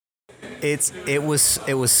It was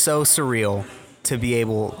so surreal to be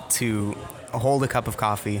able to hold a cup of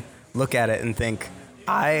coffee, look at it, and think,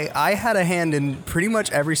 I had a hand in pretty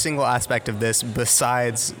much every single aspect of this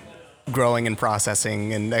besides growing and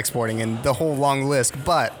processing and exporting and the whole long list,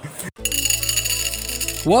 but...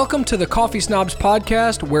 Welcome to the Coffee Snobs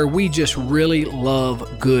Podcast, where we just really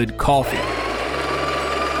love good coffee.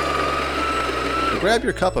 Grab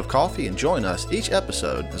your cup of coffee and join us each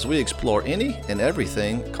episode as we explore any and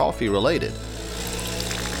everything coffee related.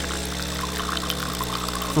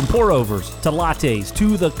 From pour-overs to lattes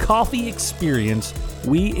to the coffee experience,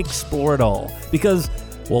 we explore it all. Because,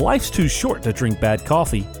 well, life's too short to drink bad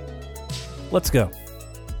coffee. Let's go.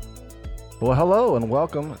 Well, hello and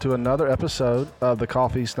welcome to another episode of the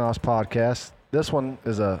Coffee Snobs Podcast. This one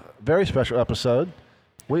is a very special episode.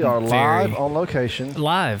 We are live on location.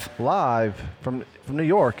 Live from New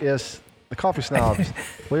York is the Coffee Snobs.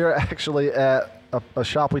 We are actually at a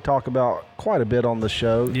shop we talk about quite a bit on the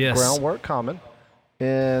show, yes. Groundwork Common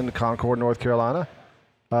in Concord, North Carolina.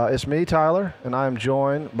 It's me, Tyler, and I am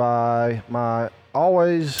joined by my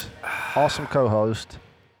always awesome co-host,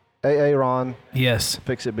 A.A. Ron. Yes.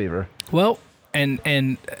 Fix It Beaver. Well, and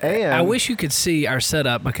I wish you could see our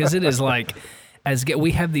setup because it is like...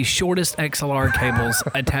 we have the shortest XLR cables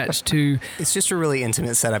attached to... It's just a really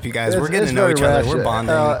intimate setup, you guys. We're getting to know each other. We're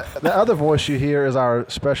bonding. The other voice you hear is our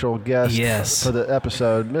special guest for the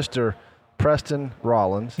episode, Mr. Preston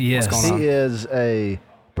Rollins. Yes. What's going on? He is a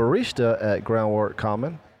barista at Groundwork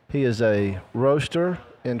Common. He is a roaster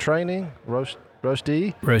in training,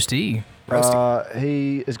 roastee.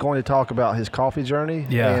 He is going to talk about his coffee journey,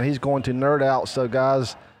 and he's going to nerd out. So,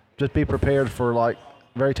 guys, just be prepared for,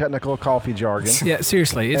 very technical coffee jargon. Yeah,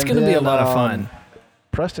 seriously. It's going to be a lot of fun.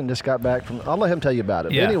 Preston just got back from... I'll let him tell you about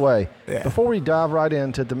it. Yeah. But anyway, before we dive right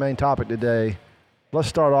into the main topic today, let's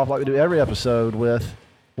start off like we do every episode with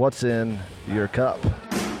what's in your cup.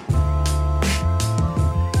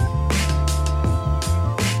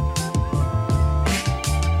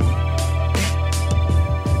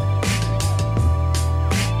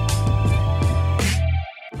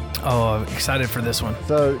 Oh, I'm excited for this one.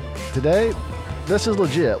 So today... This is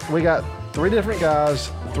legit. We got three different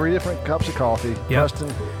guys, three different cups of coffee. Yep.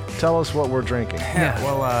 Preston, tell us what we're drinking. Yeah.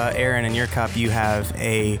 Well, Aaron, in your cup, you have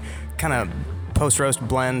a kind of post-roast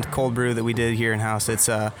blend cold brew that we did here in-house. It's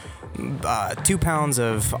 2 pounds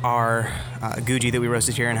of our Guji that we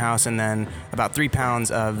roasted here in-house, and then about 3 pounds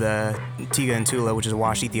of the Tiga and Tula, which is a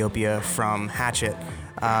washed Ethiopia from Hatchet.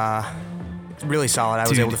 Really solid. I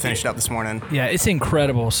was able to finish it up this morning. Yeah, it's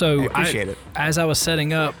incredible. So I appreciate it. As I was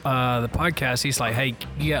setting up the podcast, he's like, hey,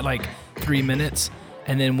 you got 3 minutes,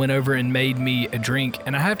 and then went over and made me a drink.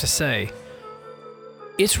 And I have to say,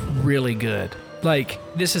 it's really good.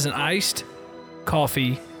 This is an iced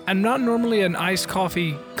coffee. I'm not normally an iced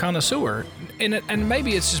coffee connoisseur. And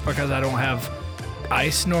maybe it's just because I don't have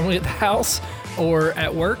ice normally at the house or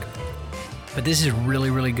at work. But this is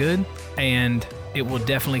really, really good. And it will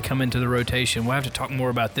definitely come into the rotation. We'll have to talk more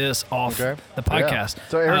about this off the podcast. Yeah.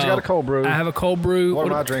 So Aaron's got a cold brew. I have a cold brew. What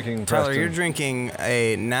am I drinking, Tyler, Preston? you're drinking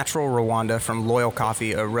a natural Rwanda from Loyal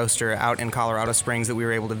Coffee, a roaster out in Colorado Springs that we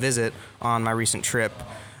were able to visit on my recent trip.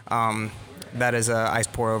 That is a ice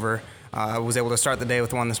pour over. I was able to start the day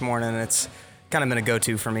with one this morning, and it's kind of been a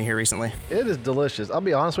go-to for me here recently. It is delicious. I'll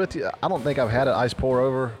be honest with you. I don't think I've had an ice pour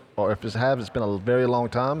over, or if I have, it's been a very long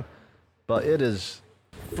time. But it is...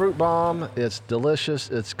 fruit bomb. It's delicious.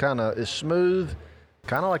 It's smooth,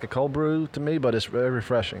 kind of like a cold brew to me, but it's very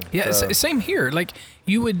refreshing. Yeah, same here.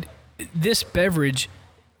 This beverage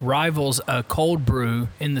rivals a cold brew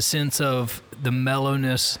in the sense of the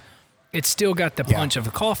mellowness. It's still got the punch of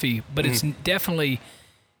a coffee, but it's definitely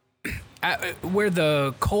where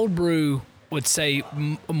the cold brew would say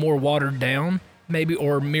more watered down, maybe,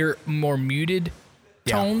 or more muted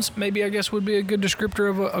tones. Maybe I guess would be a good descriptor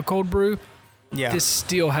of a cold brew. Yeah. This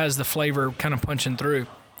still has the flavor kind of punching through.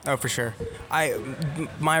 Oh, for sure.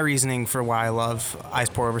 My reasoning for why I love ice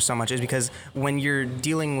pour over so much is because when you're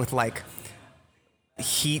dealing with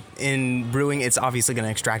heat in brewing, it's obviously going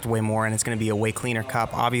to extract way more, and it's going to be a way cleaner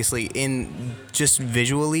cup. Obviously, in just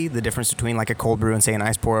visually, the difference between a cold brew and say an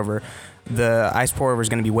ice pour over, the ice pour over is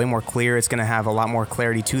going to be way more clear. It's going to have a lot more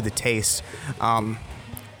clarity to the taste, and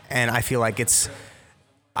I feel like it's.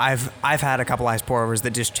 I've had a couple ice pour-overs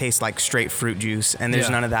that just taste like straight fruit juice, and there's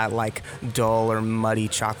none of that dull or muddy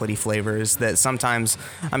chocolatey flavors that sometimes,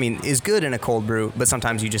 is good in a cold brew, but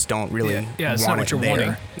sometimes you just don't really want it's not what you're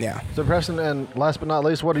wanting. Yeah. So Preston, and last but not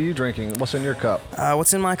least, what are you drinking? What's in your cup?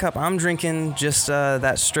 What's in my cup? I'm drinking just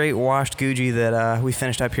that straight washed Guji that we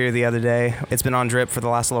finished up here the other day. It's been on drip for the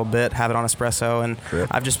last little bit, have it on espresso, and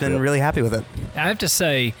I've just been really happy with it. I have to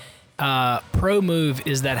say, pro move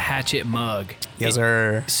is that hatchet mug. Yes,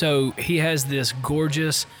 sir. So he has this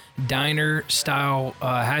gorgeous diner style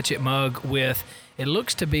hatchet mug with. It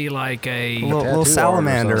looks to be like a little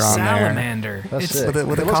salamander on there. Salamander. That's with it.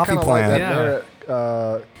 with a coffee plant. Like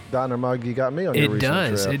that diner mug you got me on your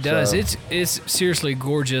recent trip. It does. So. It's seriously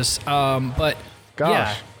gorgeous. But gosh,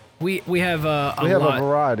 yeah, we have a we have lot, a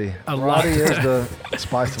variety. Variety is the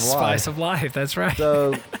spice of life. Spice of life. That's right.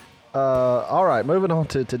 So, all right, moving on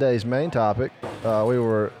to today's main topic.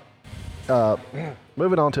 Moving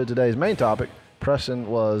on to today's main topic. Preston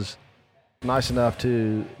was nice enough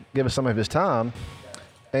to give us some of his time.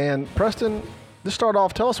 And Preston, to start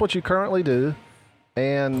off, tell us what you currently do,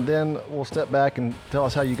 and then we'll step back and tell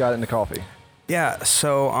us how you got into coffee. Yeah,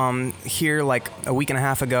 so here like a week and a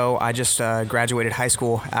half ago, I just graduated high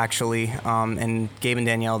school, actually, and Gabe and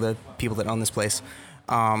Danielle, the people that own this place,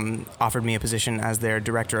 offered me a position as their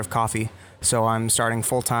director of coffee. So I'm starting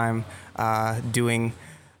full-time doing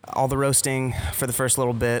all the roasting for the first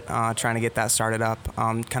little bit, trying to get that started up,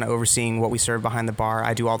 kind of overseeing what we serve behind the bar.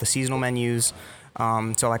 I do all the seasonal menus,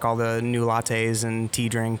 so like all the new lattes and tea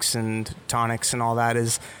drinks and tonics and all that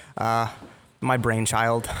is my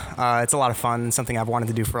brainchild. It's a lot of fun and something I've wanted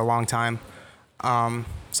to do for a long time.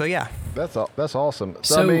 So yeah. That's awesome.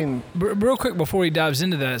 So I mean, real quick before he dives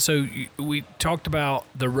into that, so we talked about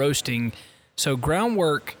the roasting. So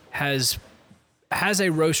Groundwork has a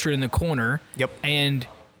roaster in the corner. Yep. And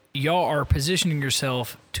y'all are positioning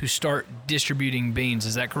yourself to start distributing beans.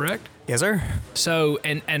 Is that correct? Yes, sir. So,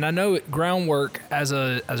 and I know Groundwork as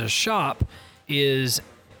a shop is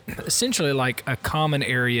essentially like a common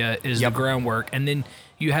area is the Groundwork, and then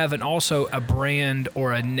you have also a brand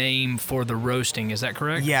or a name for the roasting. Is that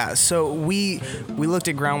correct? Yeah. So we looked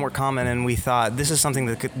at Groundwork Common and we thought this is something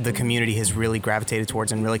that the community has really gravitated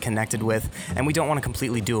towards and really connected with, and we don't want to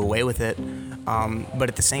completely do away with it. But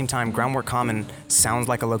at the same time, Groundwork Common sounds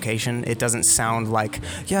like a location. It doesn't sound like,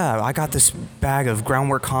 yeah, I got this bag of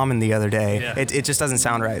Groundwork Common the other day. Yeah. It just doesn't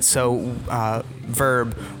sound right. So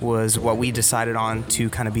Verb was what we decided on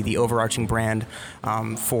to kind of be the overarching brand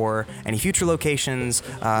for any future locations.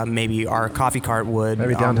 Maybe our coffee cart would.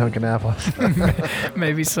 Maybe downtown Kannapolis.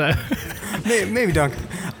 Maybe so. maybe Duncan.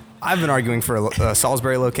 I've been arguing for a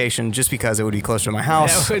Salisbury location just because it would be closer to my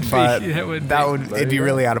house. It'd be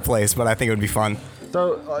really out of place, but I think it would be fun.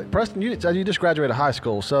 So, Preston, you just graduated high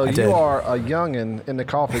school, so I did. You are a youngin' in the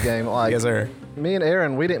coffee game. Like, yes, sir. Me and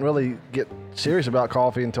Aaron, we didn't really get serious about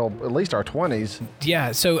coffee until at least our 20s.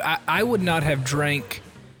 Yeah, so I would not have drank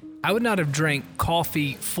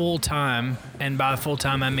coffee full time, and by full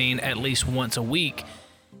time I mean at least once a week,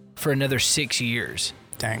 for another 6 years.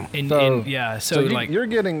 Dang. So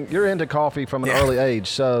you're into coffee from an early age.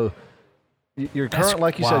 So you're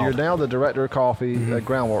like you said, you're now the director of coffee at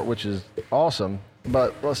Groundwork, which is awesome.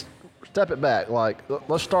 But let's step it back. Like,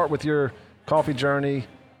 let's start with your coffee journey,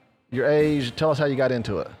 your age. Tell us how you got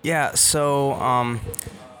into it. Yeah. So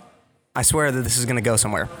I swear that this is going to go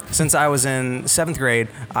somewhere. Since I was in 7th grade,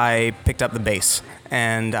 I picked up the bass,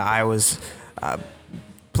 and I was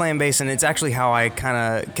playing bass, and it's actually how I kind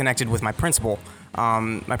of connected with my principal.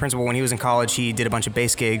 My principal, when he was in college, he did a bunch of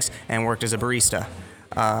bass gigs and worked as a barista.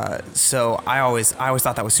 So I always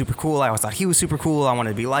thought that was super cool. I always thought he was super cool. I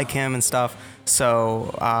wanted to be like him and stuff.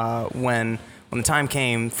 So when the time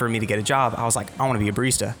came for me to get a job, I was like, I want to be a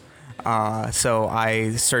barista. So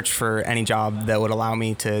I searched for any job that would allow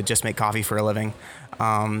me to just make coffee for a living.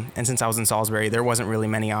 And since I was in Salisbury, there wasn't really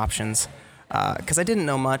many options. Because I didn't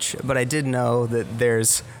know much, but I did know that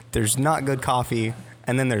there's not good coffee,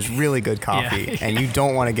 and then there's really good coffee, and you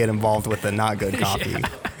don't want to get involved with the not good coffee.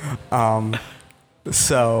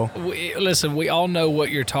 Listen, we all know what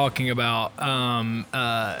you're talking about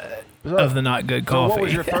of the not good coffee. So what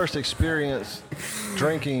was your first experience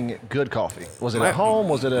drinking good coffee? Was it at home?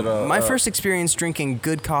 Was it at a... My first experience drinking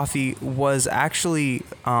good coffee was actually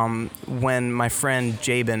when my friend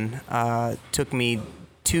Jabin took me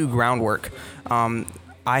to Groundwork.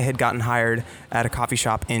 I had gotten hired at a coffee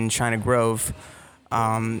shop in China Grove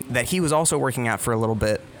that he was also working at for a little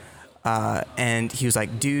bit. And he was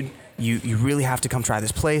like, dude, you really have to come try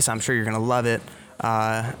this place. I'm sure you're going to love it.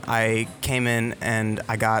 I came in and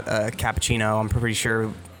I got a cappuccino. I'm pretty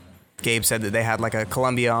sure Gabe said that they had like a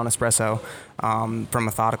Columbia on espresso from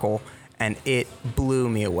Methodical, and it blew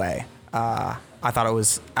me away. I thought it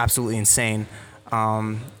was absolutely insane.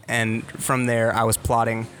 And from there, I was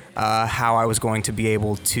plotting how I was going to be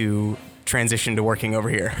able to transition to working over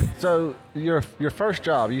here. So your first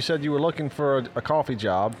job, you said you were looking for a coffee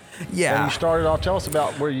job. Yeah. And you started off. Tell us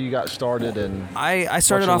about where you got started and. I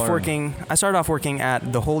started off working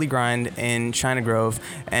at the Holy Grind in China Grove,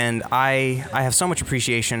 and I have so much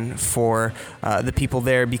appreciation for the people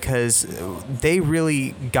there because they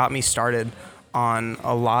really got me started on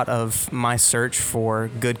a lot of my search for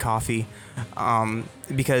good coffee.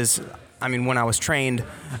 Because I mean, when I was trained,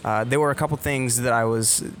 there were a couple things that I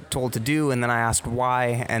was told to do, and then I asked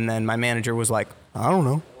why, and then my manager was like, I don't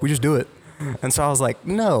know, we just do it. And so I was like,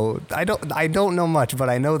 no, I don't know much, but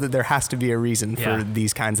I know that there has to be a reason for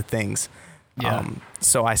these kinds of things. Yeah.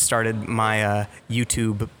 So I started my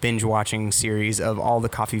YouTube binge watching series of all the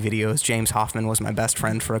coffee videos. James Hoffman was my best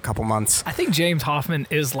friend for a couple months. I think James Hoffman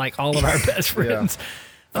is like all of our best friends.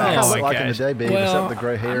 I Oh, look like in the day, babe, except the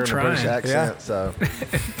gray hair and the British accent. Yeah. So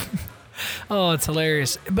Oh, it's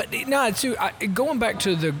hilarious. But no, too, going back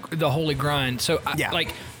to the Holy Grind. So,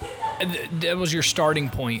 that was your starting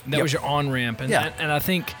point. That was your on ramp, and and I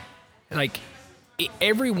think like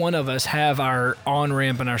every one of us have our on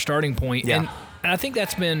ramp and our starting point, and I think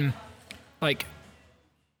that's been like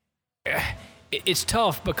it's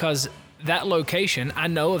tough because that location, I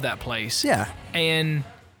know of that place, and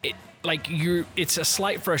it's a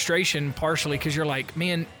slight frustration partially because you're like,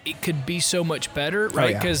 man, it could be so much better,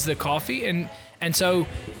 right? Because the coffee and so,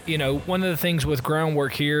 you know, one of the things with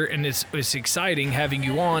Groundwork here, and it's exciting having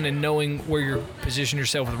you on and knowing where you're positioning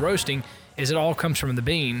yourself with roasting, is it all comes from the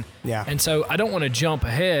bean. Yeah. And so I don't want to jump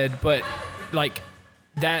ahead, but like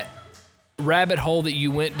that rabbit hole that you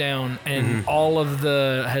went down and all of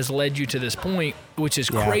has led you to this point, which is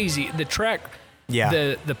crazy. The track,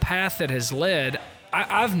 the path that has led,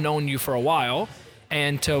 I've known you for a while,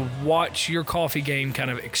 and to watch your coffee game kind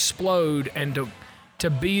of explode and to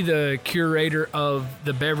be the curator of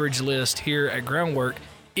the beverage list here at Groundwork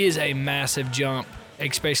is a massive jump,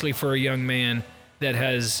 especially for a young man that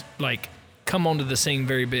has like come onto the scene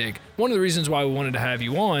very big. One of the reasons why we wanted to have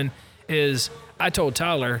you on is I told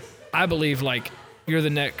Tyler, I believe like you're the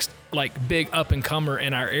next like big up and comer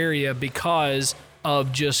in our area because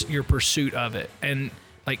of just your pursuit of it. And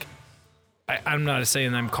like, I'm not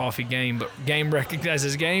saying I'm coffee game, but game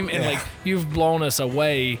recognizes game. And like you've blown us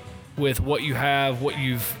away with what you have, what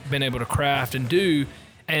you've been able to craft and do.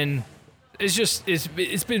 And it's just,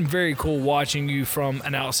 it's been very cool watching you from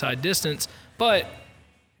an outside distance. But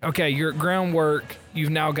okay, you're at Groundwork, you've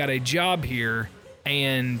now got a job here,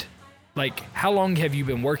 and like, how long have you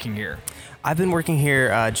been working here? I've been working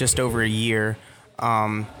here just over a year.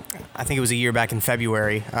 I think it was a year back in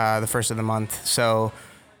February, the first of the month. So,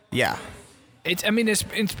 yeah. It's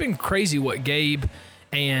been crazy what Gabe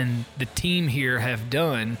and the team here have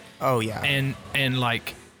done. Oh, yeah. And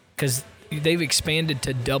like, because they've expanded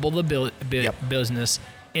to double the business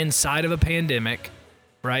inside of a pandemic,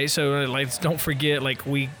 right? So like, don't forget, like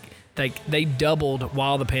they doubled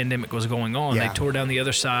while the pandemic was going on. Yeah. They tore down the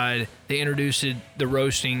other side. They introduced the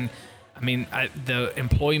roasting. I mean, the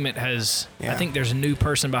employment has. I think there's a new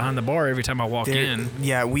person behind the bar every time I walk in.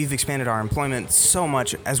 Yeah, we've expanded our employment so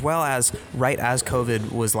much, as well as right as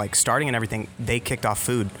COVID was like starting and everything, they kicked off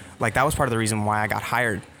food. Like that was part of the reason why I got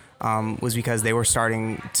hired, was because they were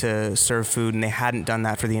starting to serve food, and they hadn't done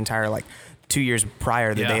that for the entire like 2 years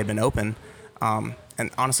prior that they had been open.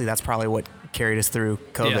 And honestly, that's probably what carried us through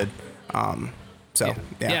COVID.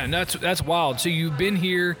 No, that's wild. So you've been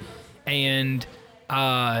here, and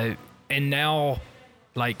now,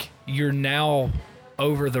 like, you're now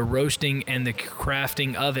over the roasting and the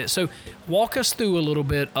crafting of it. So walk us through a little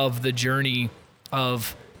bit of the journey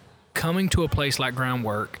of coming to a place like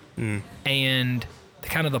Groundwork and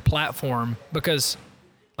kind of the platform, because,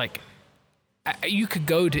 like, you could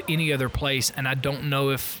go to any other place, and I don't know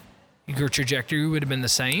if your trajectory would have been the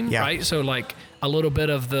same, right? So, like, a little bit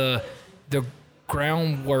of the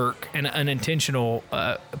Groundwork and an intentional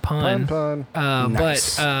pun.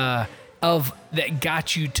 Nice. But of that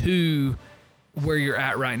got you to where you're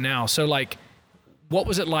at right now. So like, what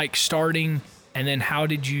was it like starting, and then how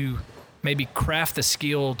did you maybe craft the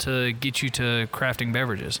skill to get you to crafting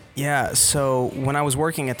beverages? Yeah, so when I was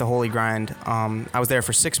working at the Holy Grind, I was there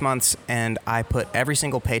for 6 months, and I put every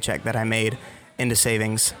single paycheck that I made into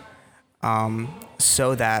savings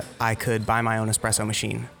so that I could buy my own espresso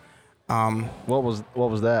machine. What was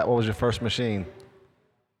that? What was your first machine?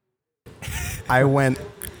 I went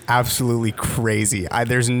absolutely crazy.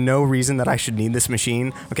 There's no reason that I should need this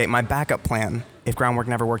machine. Okay, my backup plan, if Groundwork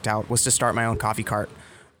never worked out, was to start my own coffee cart.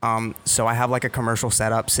 So I have like a commercial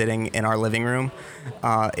setup sitting in our living room.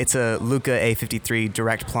 It's a Luca A53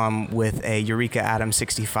 direct plumb with a Eureka Atom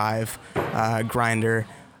 65 grinder.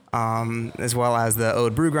 as well as the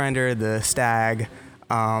Ode brew grinder, the Stag,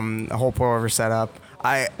 a whole pour over setup.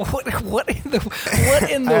 What in the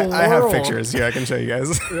world? I have pictures. Yeah, I can show you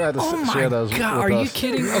guys. Oh my God! Are you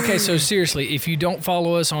kidding? Okay, so seriously, if you don't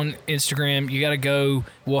follow us on Instagram, you got to go.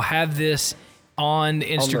 We'll have this on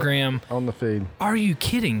Instagram on the feed. Are you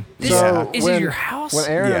kidding? This is it your house? When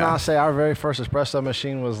Aaron and I say our very first espresso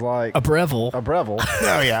machine was like a Breville.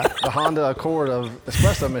 Oh yeah, the Honda Accord of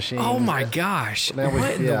espresso machines. Oh my gosh!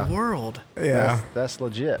 What in the world? Yeah, that's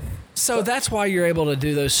legit. So that's why you're able to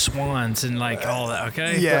do those swans and like all that.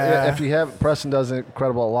 Okay. Yeah. If you have, Preston does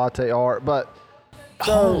incredible latte art, but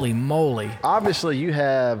holy moly! Obviously, you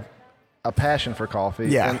have a passion for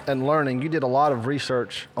coffee and learning. You did a lot of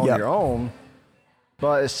research on your own.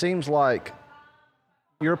 But it seems like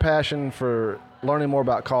your passion for learning more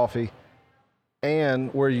about coffee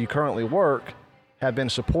and where you currently work have been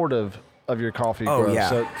supportive of your coffee growth. Yeah.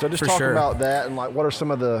 So just talk about that and like what are some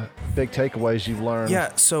of the big takeaways you've learned?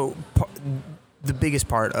 Yeah, so the biggest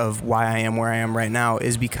part of why I am where I am right now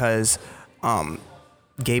is because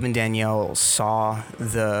Gabe and Danielle saw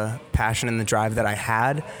the passion and the drive that I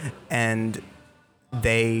had, and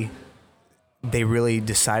they really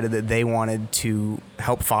decided that they wanted to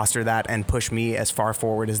help foster that and push me as far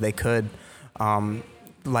forward as they could.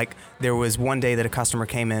 Like there was one day that a customer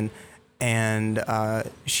came in and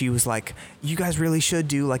she was like, you guys really should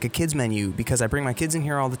do like a kids menu, because I bring my kids in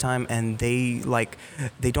here all the time and they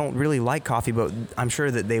don't really like coffee, but I'm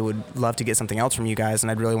sure that they would love to get something else from you guys,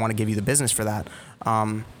 and I'd really want to give you the business for that.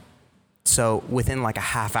 So within like a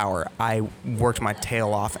half hour, I worked my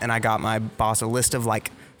tail off and I got my boss a list of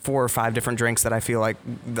like 4 or 5 different drinks that I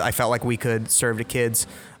felt like we could serve to kids.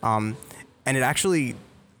 And it actually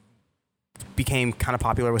became kind of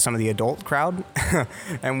popular with some of the adult crowd.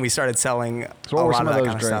 And we started selling a lot of that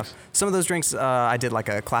kind of stuff. Some of those drinks, I did like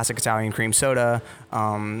a classic Italian cream soda,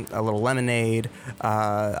 a little lemonade.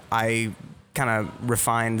 I kind of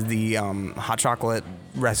refined the hot chocolate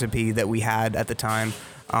recipe that we had at the time.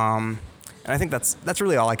 And I think that's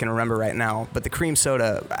really all I can remember right now. But the cream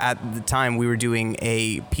soda, at the time, we were doing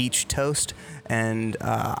a peach toast, and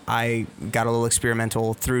I got a little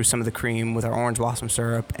experimental, threw some of the cream with our orange blossom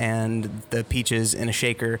syrup and the peaches in a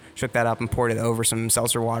shaker, shook that up and poured it over some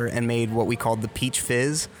seltzer water and made what we called the peach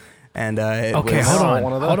fizz. And hold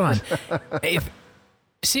on.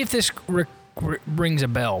 See if this rings a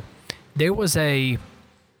bell. There was a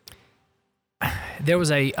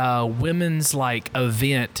women's like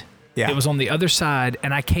event. Yeah. It was on the other side,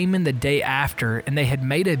 and I came in the day after, and they had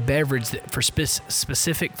made a beverage that for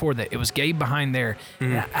specific for that. It was Gabe behind there. Mm.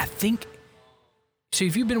 And I think, so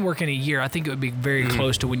if you've been working a year, I think it would be very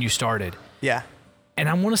close to when you started. Yeah. And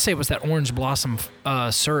I want to say it was that orange blossom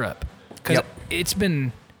syrup. Because it's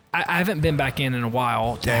been, I haven't been back in a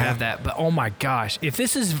while to have that, but oh my gosh, if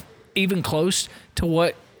this is even close to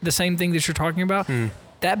what the same thing that you're talking about,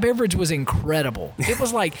 that beverage was incredible. It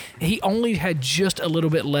was like he only had just a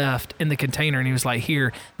little bit left in the container, and he was like,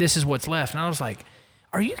 here, this is what's left. And I was like,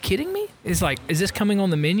 are you kidding me? It's like, is this coming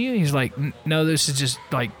on the menu? He's like, no, this is just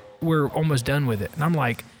like, we're almost done with it. And I'm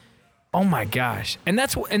like, oh my gosh. And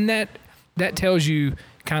that tells you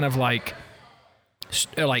kind of like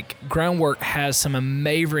Groundwork has some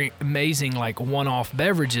amazing like one-off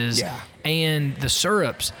beverages and the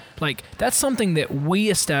syrups. Like that's something that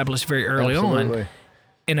we established very early on.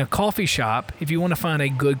 In a coffee shop, if you want to find a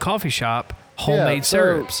good coffee shop, homemade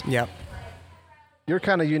syrups. Yep. You're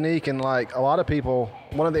kind of unique, and like a lot of people,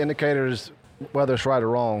 one of the indicators, whether it's right or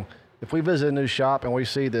wrong, if we visit a new shop and we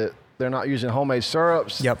see that they're not using homemade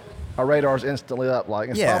syrups, our radar's instantly up. Like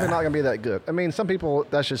it's probably not going to be that good. I mean, some people,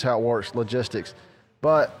 that's just how it works, logistics.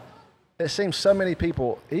 But it seems so many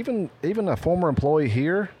people, even a former employee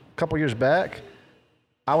here, a couple years back,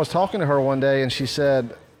 I was talking to her one day, and she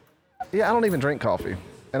said, "Yeah, I don't even drink coffee."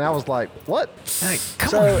 And I was like, what?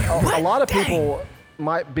 A lot of people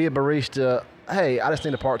might be a barista, hey, I just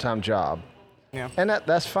need a part-time job. Yeah. And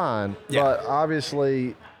that's fine. Yeah. But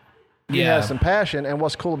obviously you have some passion. And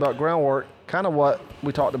what's cool about Groundwork, kind of what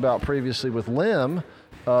we talked about previously with Lim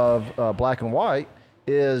of Black and White,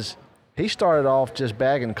 is he started off just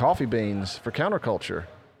bagging coffee beans for Counterculture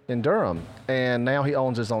in Durham. And now he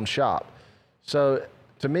owns his own shop. So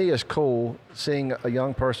to me, it's cool seeing a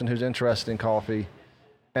young person who's interested in coffee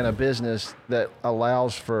and a business that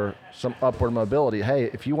allows for some upward mobility. Hey,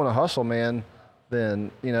 if you want to hustle, man, then,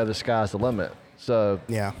 the sky's the limit. So,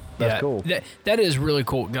 that's cool. That is really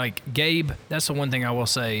cool. Like, Gabe, that's the one thing I will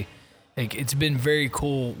say. Like, it's been very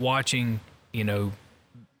cool watching,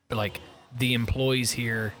 like, the employees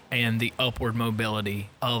here and the upward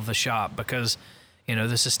mobility of the shop because, the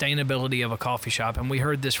sustainability of a coffee shop, and we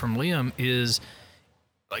heard this from Liam, is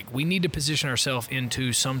we need to position ourselves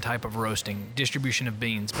into some type of roasting, distribution of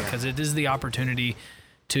beans, because it is the opportunity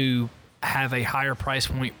to have a higher price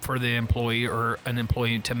point for the employee or an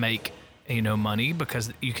employee to make, money,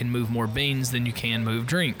 because you can move more beans than you can move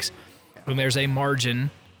drinks. And there's a margin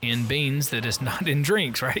in beans that is not in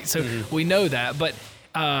drinks, right? So we know that, but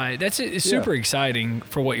it's super exciting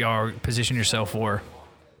for what y'all position yourself for.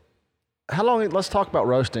 How long? Let's talk about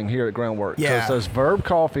roasting here at Groundwork. Yeah. So Verb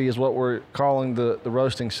Coffee is what we're calling the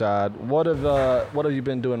roasting side. What have you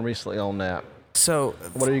been doing recently on that? So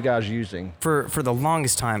what are you guys using? For the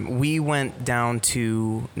longest time, we went down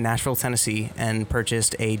to Nashville, Tennessee, and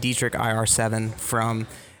purchased a Dietrich IR7 from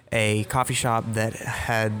a coffee shop that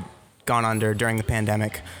had gone under during the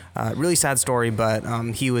pandemic. Really sad story, but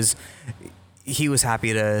he was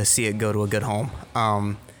happy to see it go to a good home.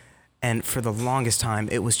 And for the longest time,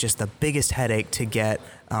 it was just the biggest headache to get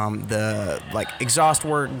the exhaust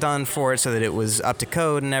work done for it so that it was up to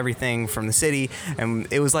code and everything from the city. And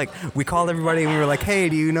it was like, we called everybody and we were like, hey,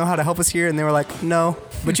 do you know how to help us here? And they were like, no,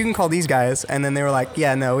 but you can call these guys. And then they were like,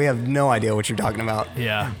 yeah, no, we have no idea what you're talking about.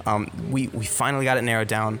 Yeah. We finally got it narrowed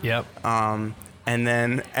down. Yep. And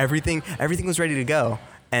then everything was ready to go.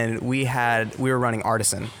 And we were running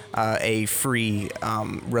Artisan, a free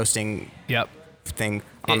roasting thing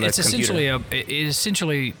on the computer. It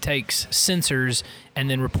essentially takes sensors and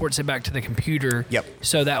then reports it back to the computer. Yep.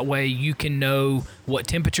 So that way you can know what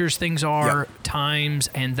temperatures things are, times,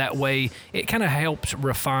 and that way it kind of helps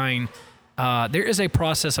refine. There is a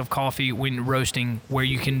process of coffee when roasting where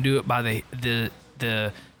you can do it by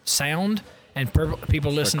the sound, and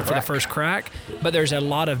people listen for the first crack, but there's a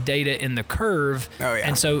lot of data in the curve. Oh, yeah.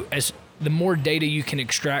 And so as the more data you can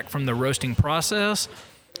extract from the roasting process,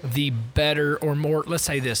 the better, or more, let's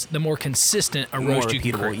say this, the more consistent a roast you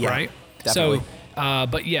can create, right? Definitely.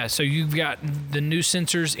 So, so you've got the new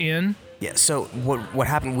sensors in. Yeah, so what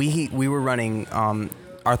happened, we were running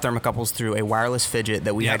our thermocouples through a wireless fidget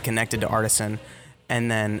that we had connected to Artisan, and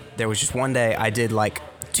then there was just one day I did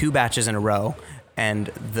 2 batches in a row, and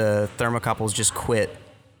the thermocouples just quit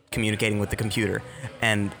communicating with the computer,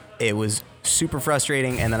 and it was super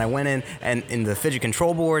frustrating. And then I went in the fidget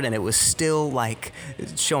control board, and it was still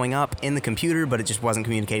showing up in the computer, but it just wasn't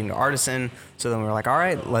communicating to Artisan. So then we were like, all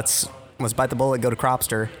right, let's bite the bullet, go to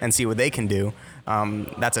Cropster and see what they can do.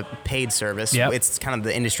 That's a paid service. Yep. It's kind of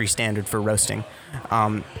the industry standard for roasting.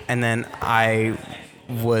 And then I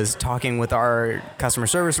was talking with our customer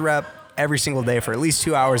service rep every single day for at least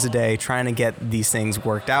 2 hours a day, trying to get these things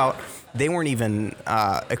worked out. They weren't even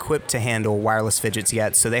equipped to handle wireless fidgets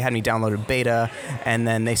yet, so they had me download a beta, and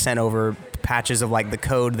then they sent over patches of the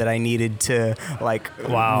code that I needed to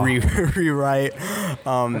rewrite,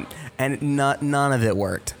 and none of it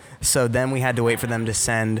worked. So then we had to wait for them to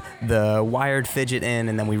send the wired fidget in,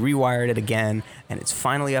 and then we rewired it again, and it's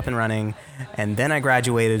finally up and running. And then I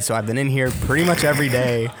graduated, so I've been in here pretty much every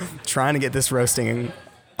day trying to get this roasting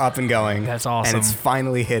up and going. That's awesome. And it's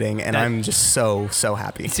finally hitting, and I'm just so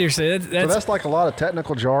happy. Seriously, that's a lot of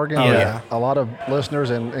technical jargon that a lot of listeners,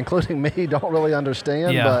 and including me, don't really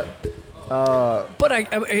understand. Yeah. But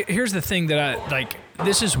here's the thing that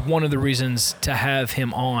this is one of the reasons to have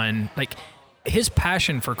him on. His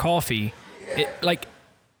passion for coffee,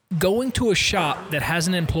 going to a shop that has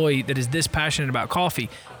an employee that is this passionate about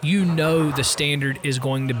coffee, the standard is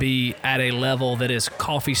going to be at a level that is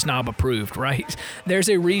coffee snob approved, right? There's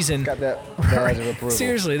a reason. Got that badge of approval.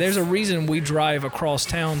 Seriously, there's a reason we drive across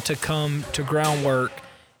town to come to Groundwork,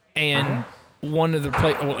 and one of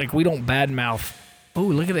the we don't badmouth. Oh,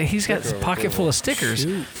 look at that! He's got his pocket full of stickers.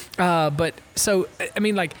 But so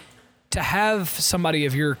to have somebody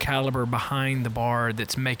of your caliber behind the bar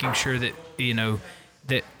that's making sure that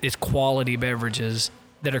that it's quality beverages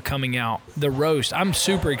that are coming out. The roast, I'm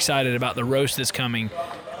super excited about the roast that's coming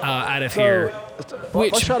out of here.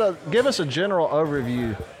 Let's try to give us a general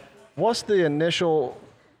overview. What's the initial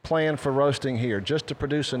plan for roasting here? Just to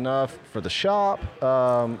produce enough for the shop?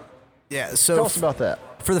 So tell us about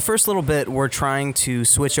that. For the first little bit, we're trying to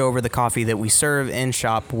switch over the coffee that we serve in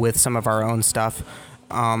shop with some of our own stuff.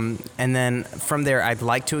 And then from there, I'd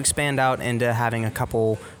like to expand out into having a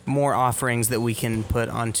couple more offerings that we can put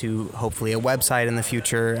onto hopefully a website in the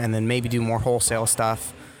future, and then maybe do more wholesale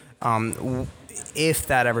stuff. If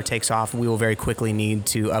that ever takes off, we will very quickly need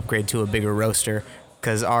to upgrade to a bigger roaster,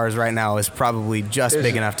 because ours right now is probably just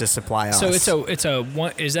big enough to supply us. So it's a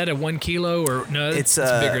one. Is that a 1 kilo or no? It's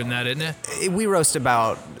bigger than that, isn't it? We roast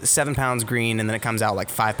about 7 pounds green, and then it comes out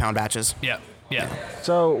 5-pound batches. Yeah.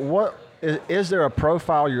 So what? Is there a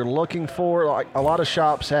profile you're looking for? A lot of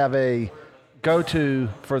shops have a go-to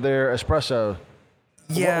for their espresso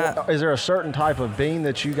Yeah. Is there a certain type of bean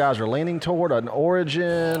that you guys are leaning toward? An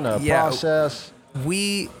origin, a process?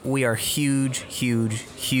 We are huge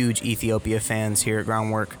Ethiopia fans here at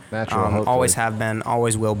Groundwork. Natural, always have been,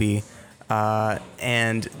 always will be.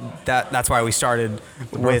 And that's why we started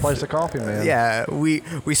with Birthplace of coffee, man. Yeah,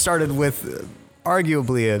 we started with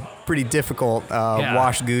arguably a pretty difficult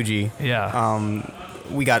washed Guji. Yeah.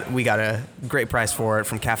 We got a great price for it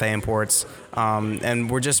from Cafe Imports,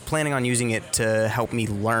 and we're just planning on using it to help me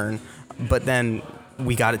learn. But then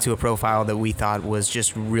we got it to a profile that we thought was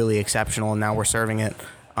just really exceptional, and now we're serving it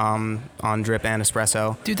on drip and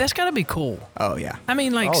espresso. Dude, that's gotta be cool. Oh yeah. I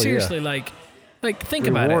mean, like, seriously, like think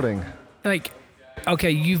about it. Like,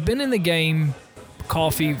 okay, you've been in the game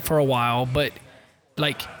coffee for a while, but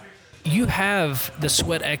like you have the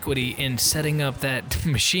sweat equity in setting up that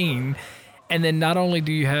machine. And then not only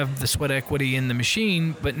do you have the sweat equity in the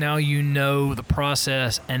machine, but now you know the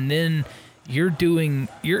process, and then you're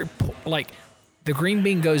like the green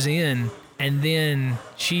bean goes in, and then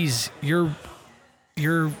you're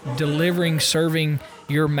delivering, serving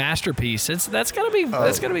your masterpiece. That's gotta be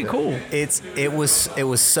cool. It was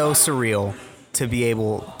so surreal to be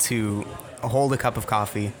able to hold a cup of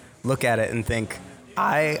coffee, look at it, and think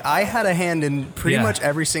I had a hand in pretty much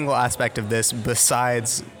every single aspect of this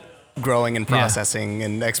besides growing and processing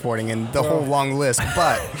and exporting and the whole long list,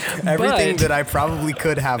 but everything that I probably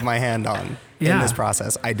could have my hand on in this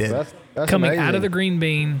process, I did. That's coming amazing. out of the green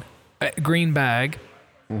bag,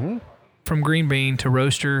 from green bean to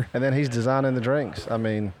roaster. And then he's designing the drinks. I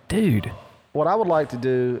mean, dude, what I would like to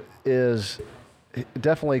do is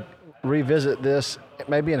definitely revisit this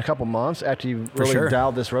maybe in a couple months after you've really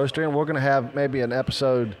dialed this roaster in. We're going to have maybe an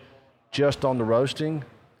episode just on the roasting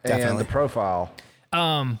and the profile.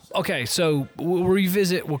 Okay, so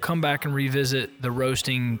we'll come back and revisit the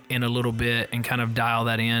roasting in a little bit and kind of dial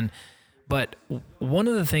that in. But one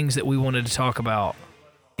of the things that we wanted to talk about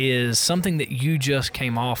is something that you just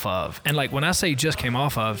came off of. And like when I say just came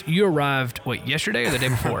off of, you arrived, yesterday or the day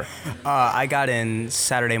before? I got in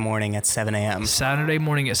Saturday morning at 7 a.m. Saturday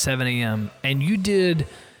morning at 7 a.m. And you did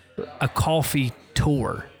a coffee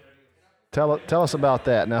tour. Tell us about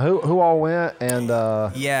that. Now, who all went and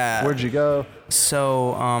where'd you go?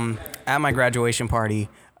 So at my graduation party,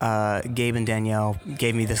 Gabe and Danielle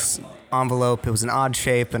gave me this envelope. It was an odd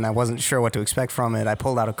shape, and I wasn't sure what to expect from it. I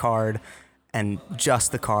pulled out a card, and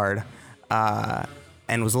just the card,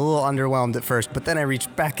 and was a little underwhelmed at first. But then I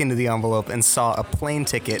reached back into the envelope and saw a plane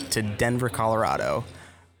ticket to Denver, Colorado.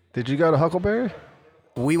 Did you go to Huckleberry?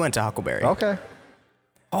 We went to Huckleberry. Okay.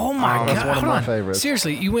 Oh my God! That's one of my favorites.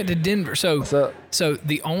 Seriously, you went to Denver. So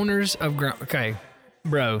the owners of okay,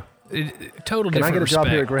 bro. Total different respect. Can I get a job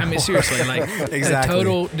here at I mean, seriously, like exactly. A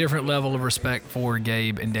total different level of respect for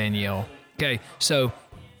Gabe and Danielle. Okay, so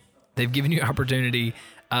they've given you opportunity you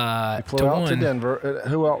flew out to Denver.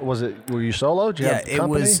 Who else was it? Were you solo? Did you have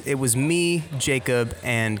company? It was me, Jacob,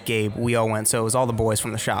 and Gabe. We all went. So it was all the boys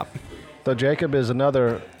from the shop. So Jacob is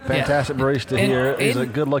another fantastic barista here. He's a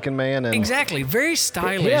good-looking man. And exactly, very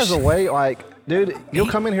stylish. He has a way, dude, you'll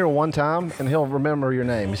come in here one time, and he'll remember your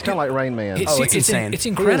name. He's kind of like Rain Man. It's insane. It's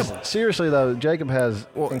incredible. Seriously, though, Jacob has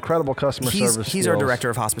incredible customer service He's our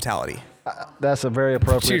director of hospitality. That's a very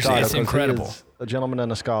appropriate title. It's incredible. He is a gentleman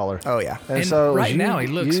and a scholar. Oh, yeah. And so right now, he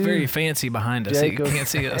looks very fancy behind us. Jacob you can't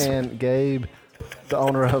see us. And Gabe, the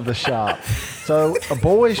owner of the shop. So a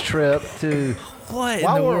boys' trip to... What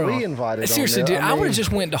Why in the were world? we invited? Seriously, dude, I would have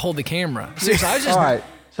just went to hold the camera. Seriously, I was just. All right,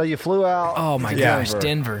 so you flew out. Oh my gosh,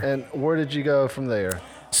 Denver. And where did you go from there?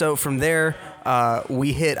 So from there,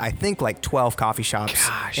 we hit I think like 12 coffee shops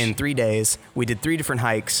in 3 days. We did 3 different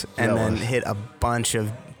hikes and then hit a bunch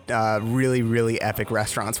of really, really epic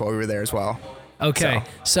restaurants while we were there as well. Okay,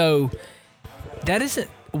 so that isn't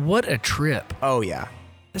what a trip. Oh yeah,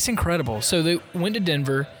 that's incredible. So they went to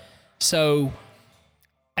Denver. So.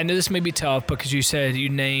 I know this may be tough because you said you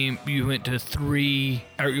went to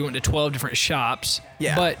 12 different shops.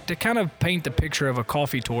 Yeah. But to kind of paint the picture of a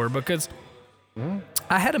coffee tour, because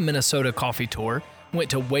I had a Minnesota coffee tour,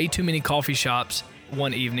 went to way too many coffee shops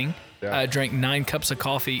one evening, drank 9 cups of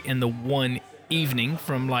coffee in the one evening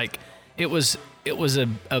from it was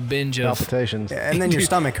a binge of palpitations. And then your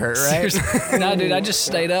stomach hurt, right? No, dude, I just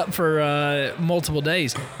stayed up for multiple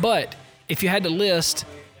days. But if you had to list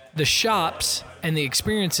the shops and the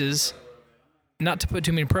experiences, not to put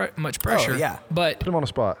too much pressure, but put them on the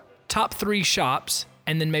spot. Top 3 shops,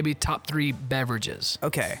 and then maybe top 3 beverages.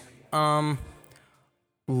 Okay.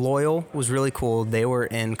 Loyal was really cool. They were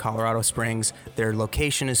in Colorado Springs. Their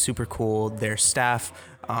location is super cool. Their staff,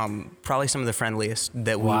 probably some of the friendliest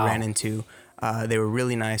that we ran into. They were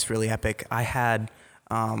really nice, really epic. I had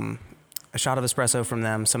a shot of espresso from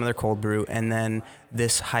them, some of their cold brew, and then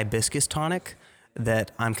this hibiscus tonic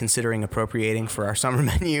that I'm considering appropriating for our summer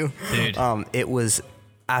menu. Dude. It was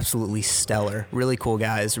absolutely stellar. Really cool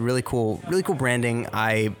guys. Really cool branding.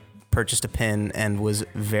 I purchased a pin and was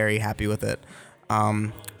very happy with it.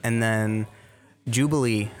 And then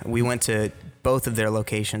Jubilee, we went to both of their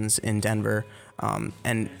locations in Denver,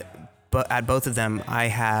 but at both of them, I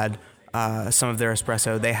had some of their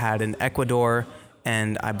espresso. They had an Ecuador,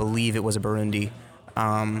 and I believe it was a Burundi.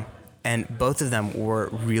 And both of them were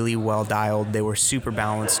really well dialed. They were super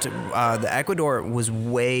balanced. The Ecuador was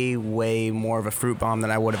way, way more of a fruit bomb than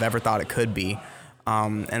I would have ever thought it could be.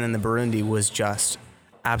 And then the Burundi was just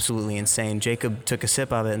absolutely insane. Jacob took a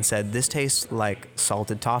sip of it and said, "This tastes like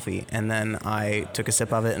salted toffee." And then I took a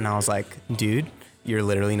sip of it and I was like, "Dude, you're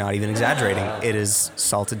literally not even exaggerating. It is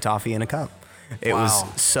salted toffee in a cup." It was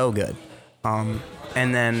so good. And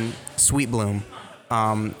then Sweet Bloom,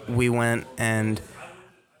 we went and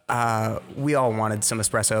we all wanted some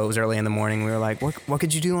espresso. It was early in the morning. We were like, what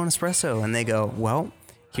could you do on espresso? And they go, "Well,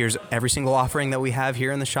 here's every single offering that we have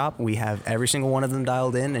here in the shop. We have every single one of them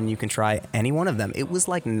dialed in, and you can try any one of them." It was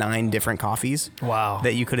like 9 different coffees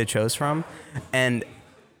that you could have chose from, and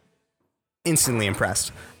instantly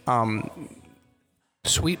impressed.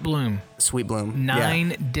 Sweet Bloom.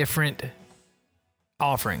 9 different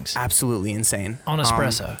offerings. Absolutely insane. On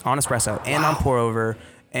espresso. And on pour over.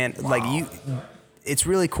 And it's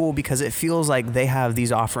really cool because it feels like they have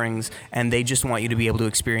these offerings and they just want you to be able to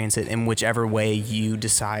experience it in whichever way you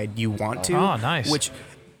decide you want to. Oh, nice. Which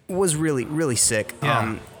was really, really sick.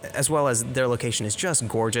 Yeah. As well as their location is just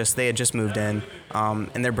gorgeous. They had just moved in,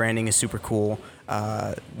 and their branding is super cool.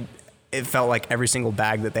 It felt like every single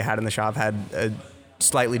bag that they had in the shop had a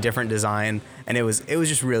slightly different design, and it was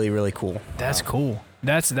just really, really cool. That's cool.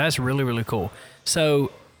 That's really, really cool.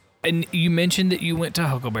 So, and you mentioned that you went to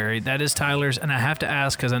Huckleberry. That is Tyler's, and I have to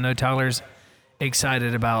ask because I know Tyler's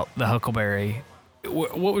excited about the Huckleberry.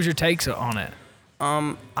 What was your takes on it?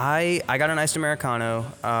 I got an iced Americano.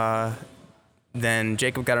 Then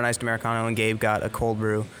Jacob got an iced Americano, and Gabe got a cold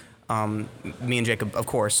brew. Me and Jacob, of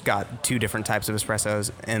course, got 2 different types of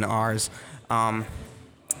espressos in ours.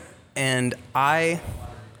 And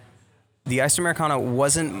the iced Americano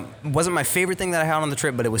wasn't my favorite thing that I had on the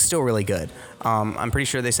trip, but it was still really good. I'm pretty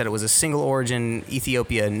sure they said it was a single origin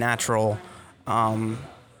Ethiopia natural.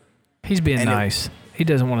 He's being nice. He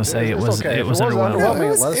doesn't want to say it was okay. it was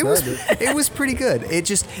underwhelming. It was pretty good.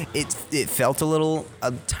 It felt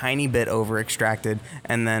a tiny bit over extracted,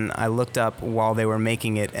 and then I looked up while they were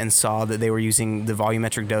making it and saw that they were using the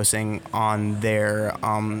volumetric dosing on their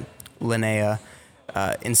Linnea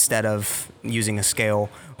instead of using a scale.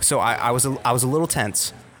 So I was a little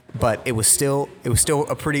tense, but it was still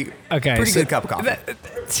a pretty good cup of coffee.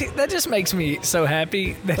 That just makes me so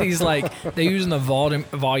happy that he's like, they're using the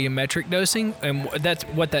volumetric dosing, and that's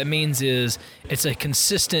what that means is it's a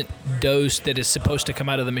consistent dose that is supposed to come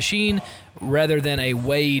out of the machine rather than a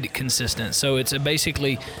weighed consistent. So it's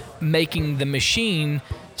basically making the machine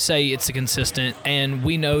say it's a consistent, and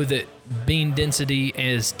we know that bean density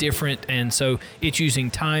is different, and so it's using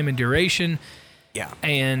time and duration. Yeah.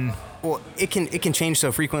 And well, it can change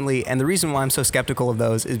so frequently, and the reason why I'm so skeptical of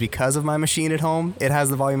those is because of my machine at home. It has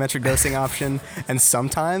the volumetric dosing option, and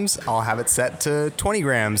sometimes I'll have it set to 20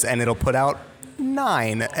 grams, and it'll put out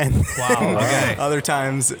 9, and other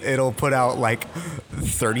times it'll put out like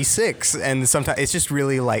 36, and sometimes it's just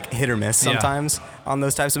really like hit or miss sometimes on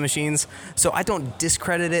those types of machines. So I don't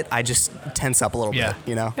discredit it. I just tense up a little bit,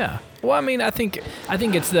 you know? Yeah. Well, I mean, I think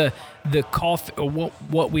it's the coffee.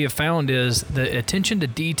 What we have found is the attention to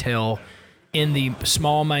detail in the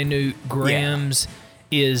small, minute grams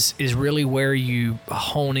is really where you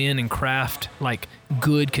hone in and craft like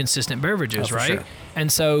good, consistent beverages, right? Sure.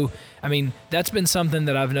 And so, I mean, that's been something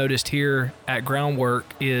that I've noticed here at Groundwork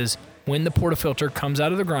is when the portafilter comes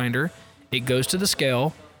out of the grinder, it goes to the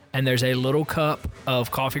scale, and there's a little cup of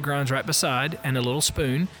coffee grounds right beside and a little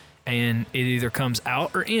spoon, and it either comes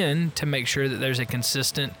out or in to make sure that there's a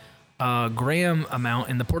consistent gram amount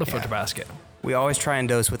in the portafilter basket. We always try and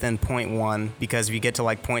dose within 0.1 because if you get to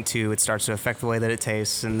like 0.2, it starts to affect the way that it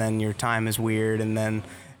tastes, and then your time is weird, and then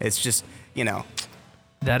it's just, you know.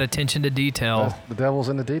 That attention to detail. The devil's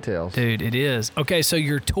in the details. Dude, it is. Okay, so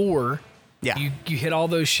your tour, yeah, you hit all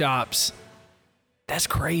those shops. That's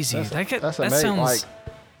crazy. That's that amazing. sounds like,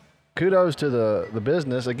 kudos to the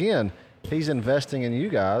business. Again, he's investing in you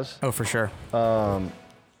guys. Oh, for sure.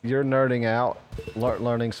 You're nerding out,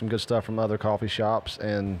 learning some good stuff from other coffee shops.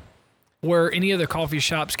 And were any other coffee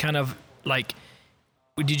shops kind of like,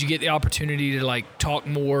 did you get the opportunity to like talk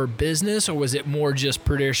more business, or was it more just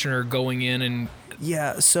practitioner going in and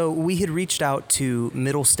Yeah, so we had reached out to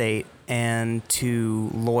Middle State and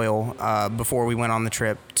to Loyal before we went on the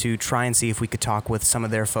trip to try and see if we could talk with some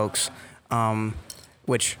of their folks,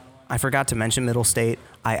 which I forgot to mention Middle State.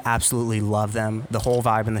 I absolutely love them. The whole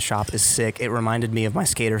vibe in the shop is sick. It reminded me of my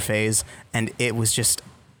skater phase, and it was just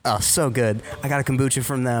so good. I got a kombucha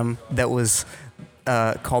from them that was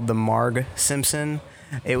called the Marg Simpson.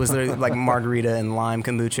 It was like margarita and lime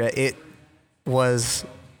kombucha. It was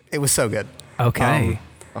so good. Okay.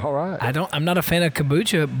 All right. I'm not a fan of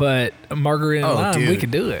kombucha, but margarita and lime, dude. we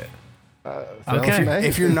could do it. Okay.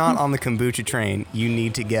 If you're not on the kombucha train, you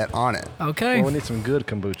need to get on it. Okay. Well, we need some good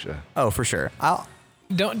kombucha. Oh, for sure.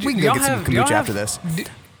 We can go y'all get some have- kombucha y'all have- after this.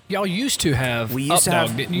 Y'all used to have We used to Updog,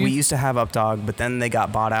 have didn't you? we used to have Updog, but then they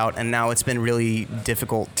got bought out, and now it's been really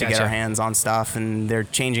difficult to get Gotcha. our hands on stuff, and they're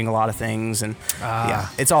changing a lot of things, and yeah,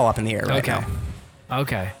 it's all up in the air right now.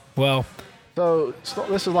 Okay. Well, So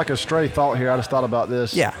this is like a stray thought here. I just thought about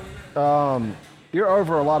this. Yeah. You're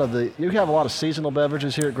over you have a lot of seasonal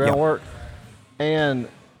beverages here at Groundwork, and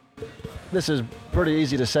this is pretty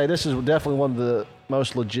easy to say. This is definitely one of the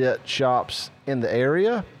most legit shops in the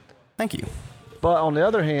area. Thank you. But on the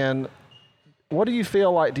other hand, what do you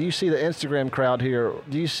feel like? Do you see the Instagram crowd here?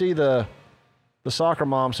 Do you see the soccer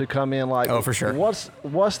moms who come in like? Oh, for sure.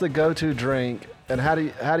 What's the go-to drink, and how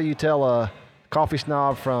do you tell a coffee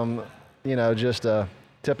snob from just a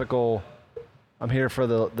typical? I'm here for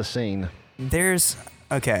the scene. There's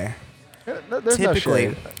okay. There's Typically,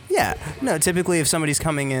 no shade. yeah, no. Typically, if somebody's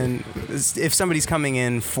coming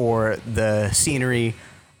in for the scenery,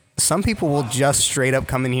 some people will just straight up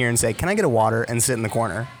come in here and say, "Can I get a water?" and sit in the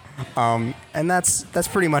corner. And that's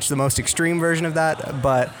pretty much the most extreme version of that.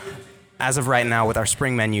 But as of right now, with our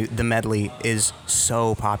spring menu, the medley is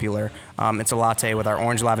so popular. It's a latte with our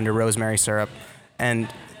orange lavender rosemary syrup, and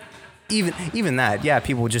even that, yeah,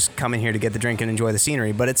 people just come in here to get the drink and enjoy the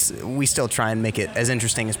scenery. But we still try and make it as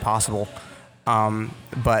interesting as possible.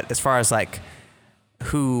 But as far as like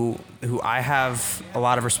who I have a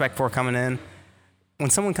lot of respect for coming in, when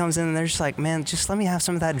someone comes in and they're just like, man, just let me have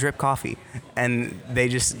some of that drip coffee, and they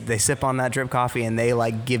sip on that drip coffee and they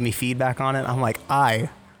like give me feedback on it. I'm like, I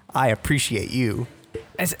appreciate you.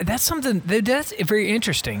 that's something that's very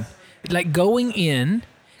interesting. Like going in,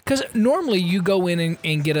 because normally you go in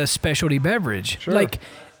and get a specialty beverage. Sure. Like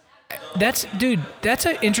that's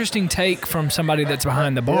an interesting take from somebody that's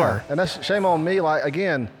behind the bar. Yeah, and that's shame on me. Like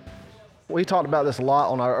again, we talked about this a lot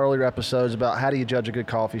on our earlier episodes about how do you judge a good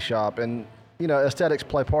coffee shop, and aesthetics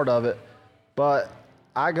play part of it. But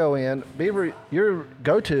I go in, Beaver, your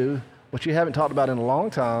go-to, which you haven't talked about in a long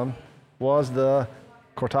time, was the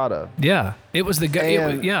cortado. Yeah, it was the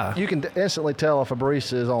And you can instantly tell if a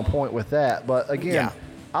barista is on point with that. But again, Yeah.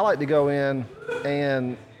 I like to go in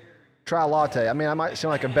and try a latte. I mean, I might seem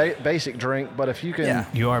like a basic drink, but if you can Yeah.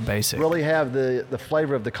 You are basic. really have the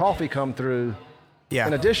flavor of the coffee come through, Yeah.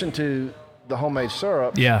 in addition to the homemade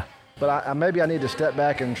syrup. Yeah. But maybe I need to step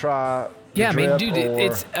back and try. Yeah, I mean, drip dude,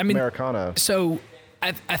 or I mean, Americano. So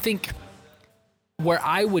I think where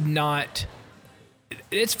I would not,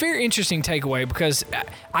 it's a very interesting takeaway because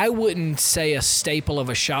I wouldn't say a staple of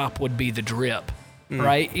a shop would be the drip,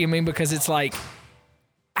 right? I mean, because it's like,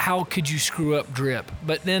 how could you screw up drip?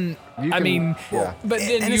 But then, You I can- mean, yeah. but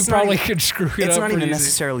then And you it's not probably even- could screw it up. It's not even pretty easy.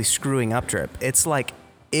 necessarily screwing up drip. It's like,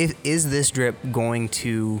 is this drip going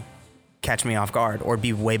to catch me off guard or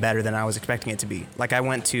be way better than I was expecting it to be? Like I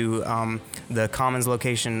went to the Commons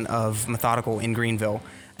location of Methodical in Greenville,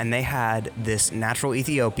 and they had this natural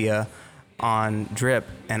Ethiopia on drip,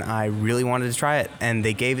 and I really wanted to try it, and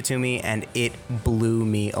they gave it to me, and it blew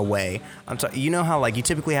me away. I'm sorry, you know how like you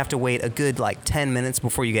typically have to wait a good like 10 minutes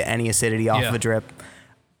before you get any acidity off of a drip?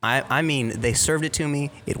 I mean, they served it to me,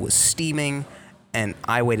 it was steaming, and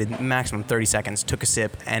I waited maximum 30 seconds, took a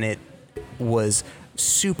sip, and it was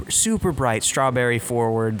super bright, strawberry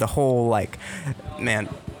forward, the whole like, man,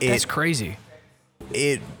 That's crazy.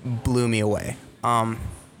 It blew me away.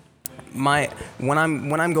 When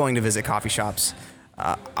I'm going to visit coffee shops,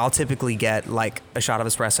 I'll typically get like a shot of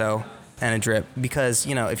espresso and a drip because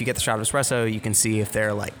if you get the shot of espresso, you can see if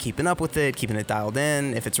they're like keeping up with it, keeping it dialed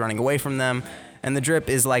in, if it's running away from them, and the drip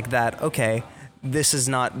is like that. Okay, this is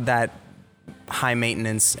not that high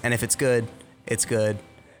maintenance, and if it's good, it's good.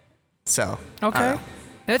 So Okay.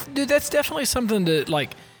 That's definitely something to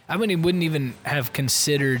like. I wouldn't even have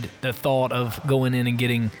considered the thought of going in and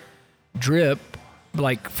getting drip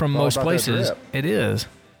like from All most about that places. drip. It is,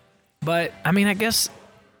 but I mean, I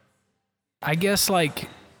guess like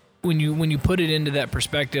when you put it into that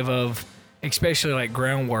perspective of especially like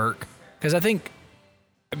Groundwork, because I mean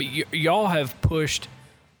y'all have pushed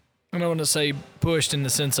I don't want to say pushed in the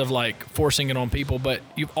sense of like forcing it on people, but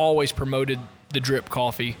you've always promoted the drip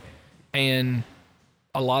coffee, and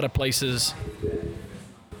a lot of places,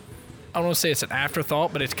 I don't want to say it's an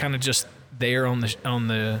afterthought, but it's kind of just there on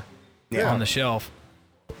the shelf.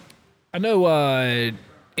 I know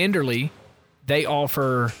Enderley, they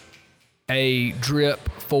offer a drip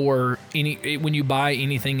for when you buy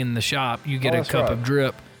anything in the shop, you get a cup of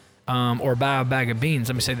drip, or buy a bag of beans.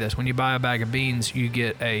 Let me say this: when you buy a bag of beans, you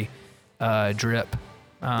get a drip.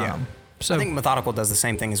 So I think Methodical does the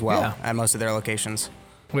same thing as well at most of their locations.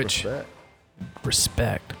 Which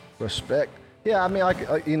respect. Yeah, I mean, like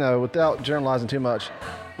without generalizing too much,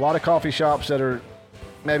 a lot of coffee shops that are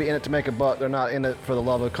maybe in it to make a buck, they're not in it for the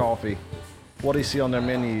love of coffee. What do you see on their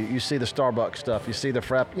menu? You see the Starbucks stuff. You see the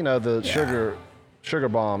the sugar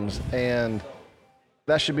bombs, and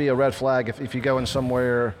that should be a red flag if you go in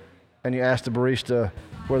somewhere and you ask the barista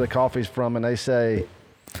where the coffee's from, and they say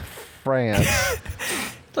France.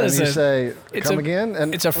 Listen, and you say, come again?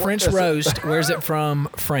 And it's a French roast. Where's it from?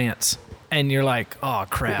 France. And you're like, oh,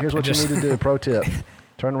 crap. Here's what you need to do. Pro tip.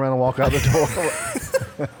 Turn around and walk out the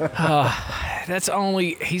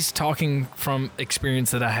door. He's talking from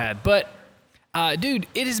experience that I had. But, dude,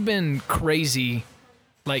 it has been crazy,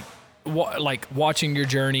 like watching your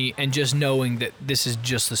journey and just knowing that this is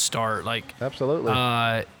just the start. Like, absolutely.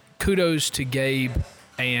 Kudos to Gabe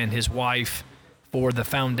and his wife for the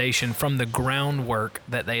foundation from the groundwork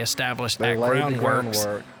that they established at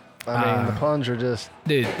Groundworks. I mean, the puns are just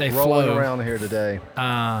they rolling flow around here today.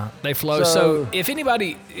 They flow. So if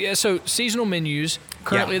anybody, seasonal menus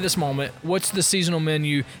currently at this moment. What's the seasonal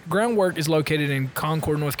menu? Groundwork is located in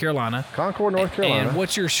Concord, North Carolina. And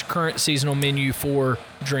what's your current seasonal menu for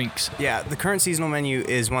drinks? Yeah, the current seasonal menu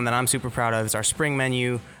is one that I'm super proud of. It's our spring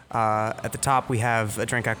menu. At the top, we have a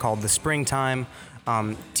drink I called the Springtime.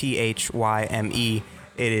 THYME.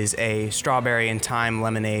 It is a strawberry and thyme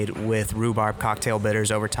lemonade with rhubarb cocktail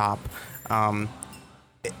bitters over top.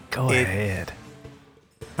 Go ahead.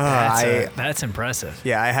 That's impressive.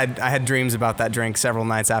 Yeah, I had dreams about that drink several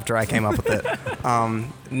nights after I came up with it.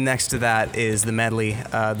 Next to that is the medley,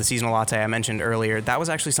 the seasonal latte I mentioned earlier. That was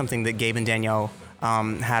actually something that Gabe and Danielle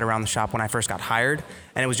had around the shop when I first got hired,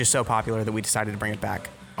 and it was just so popular that we decided to bring it back.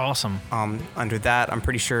 Awesome. Under that, I'm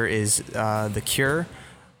pretty sure is The Cure.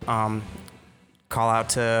 Call out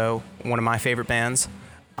to one of my favorite bands.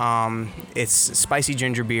 It's spicy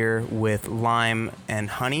ginger beer with lime and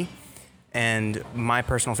honey. And my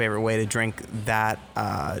personal favorite way to drink that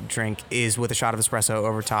drink is with a shot of espresso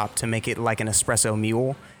over top to make it like an espresso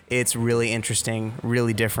mule. It's really interesting,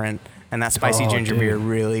 really different, and that spicy ginger beer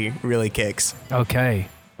really, really kicks. Okay,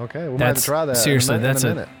 we might have to try that. Seriously, in a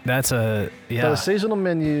minute. So the seasonal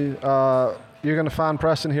menu, you're going to find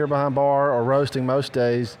Preston here behind bar or roasting most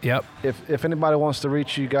days. Yep. If anybody wants to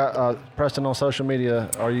reach you, got Preston on social media.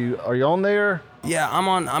 Are you on there? Yeah, I'm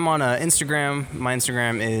on Instagram. My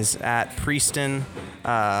Instagram is at Preston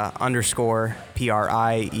 _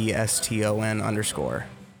 PRIESTON_.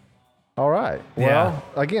 All right. Well,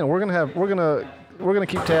 again, we're gonna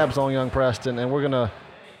keep tabs on young Preston, and we're gonna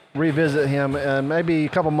revisit him in maybe a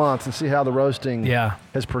couple months and see how the roasting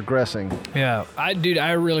is progressing. Yeah, I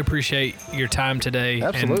really appreciate your time today.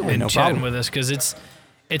 Absolutely, and chatting with us, because it's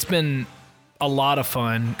been a lot of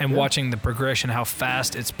fun and watching the progression, how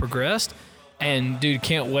fast it's progressed. And dude,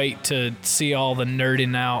 can't wait to see all the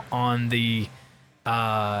nerding out on the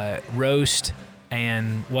roast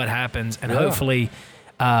and what happens, and hopefully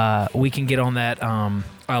we can get on that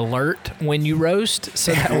alert when you roast,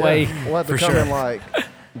 so that way we'll have to come and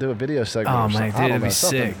do a video segment. Oh man, dude, that'd be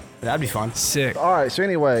sick. That'd be fun. Sick. All right, so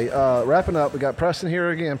anyway, wrapping up, we got Preston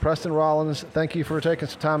here again. Preston Rollins, thank you for taking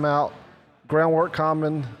some time out. Groundwork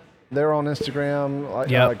Common, they're on Instagram,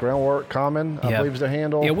 Groundwork Common, I believe is their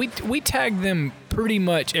handle. Yeah, we tag them pretty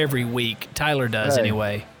much every week. Tyler does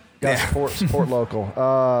anyway. Got support local.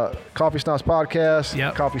 Coffee Snobs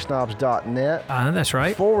Podcast, coffeesnobs.net. That's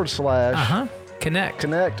right. /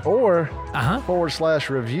 Connect or /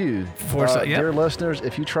 review. Dear listeners,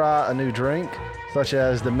 if you try a new drink, such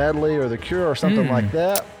as the medley or the Cure or something like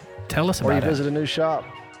that, tell us about it. Or you visit a new shop,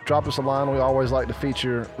 drop us a line. We always like to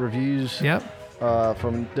feature reviews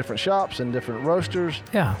from different shops and different roasters.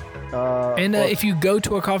 Yeah. If you go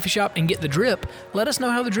to a coffee shop and get the drip, let us know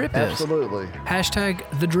how the drip is. Absolutely.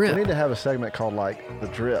 # the drip. We need to have a segment called the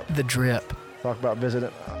drip. The drip. Talk about visiting.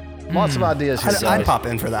 Lots of ideas here. I'd pop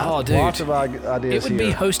in for that. Oh, dude. Lots of ideas. It would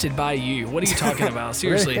be hosted by you. What are you talking about?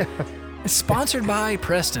 Seriously. It's sponsored by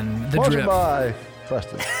Preston, the drip. Sponsored by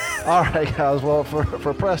Preston. All right, guys. Well,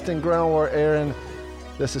 for Preston, Groundwork, Aaron,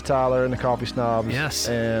 this is Tyler and the Coffee Snobs. Yes.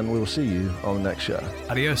 And we will see you on the next show.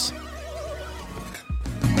 Adios.